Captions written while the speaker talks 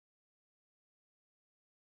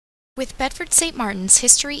With Bedford St. Martin's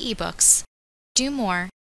History eBooks, do more,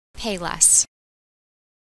 pay less.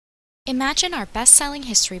 Imagine our best-selling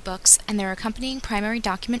history books and their accompanying primary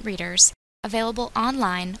document readers available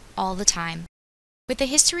online all the time. With the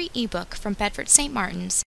History eBook from Bedford St.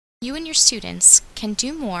 Martin's, you and your students can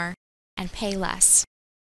do more and pay less.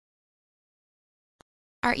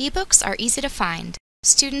 Our ebooks are easy to find.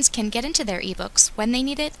 Students can get into their ebooks when they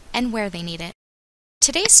need it and where they need it.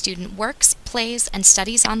 Today's student works, plays, and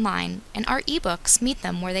studies online, and our ebooks meet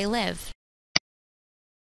them where they live.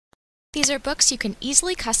 These are books you can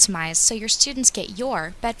easily customize so your students get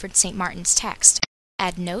your Bedford St. Martin's text,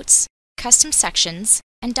 add notes, custom sections,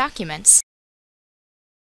 and documents,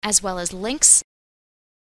 as well as links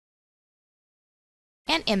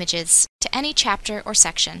and images to any chapter or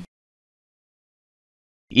section.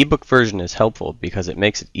 The ebook version is helpful because it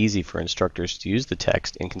makes it easy for instructors to use the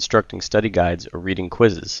text in constructing study guides or reading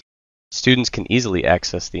quizzes. Students can easily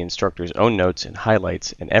access the instructor's own notes and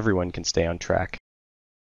highlights, and everyone can stay on track.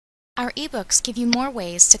 Our ebooks give you more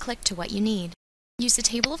ways to click to what you need. Use the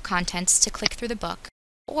table of contents to click through the book,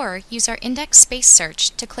 or use our index space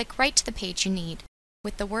search to click right to the page you need,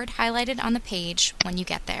 with the word highlighted on the page when you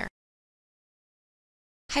get there.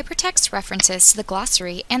 Hypertext references to the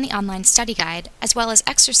glossary and the online study guide, as well as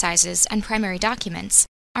exercises and primary documents,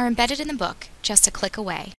 are embedded in the book just a click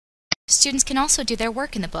away. Students can also do their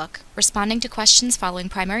work in the book, responding to questions following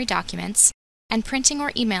primary documents, and printing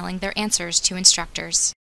or emailing their answers to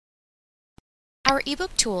instructors. Our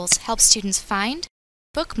ebook tools help students find,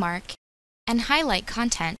 bookmark, and highlight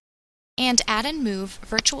content, and add and move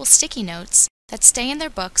virtual sticky notes that stay in their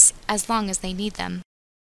books as long as they need them.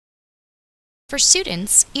 For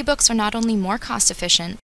students, ebooks are not only more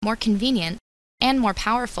cost-efficient, more convenient, and more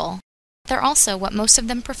powerful, they're also what most of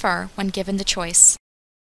them prefer when given the choice.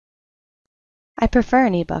 I prefer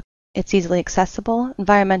an ebook. It's easily accessible,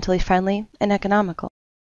 environmentally friendly, and economical.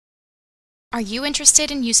 Are you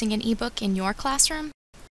interested in using an ebook in your classroom?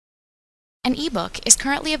 An ebook is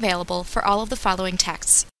currently available for all of the following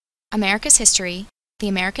texts: America's History, The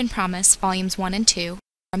American Promise, Volumes 1 and 2,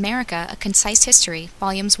 America, A Concise History,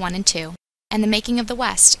 Volumes 1 and 2, and The Making of the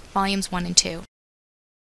West, Volumes 1 and 2.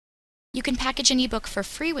 You can package an ebook for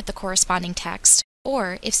free with the corresponding text,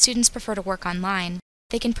 or if students prefer to work online,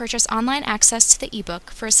 they can purchase online access to the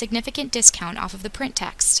ebook for a significant discount off of the print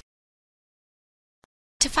text.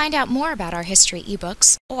 To find out more about our history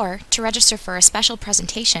ebooks, or to register for a special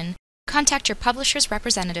presentation, contact your publisher's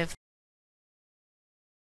representative.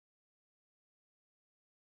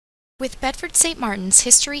 With Bedford St. Martin's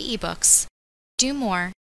History eBooks, do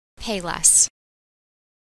more, pay less.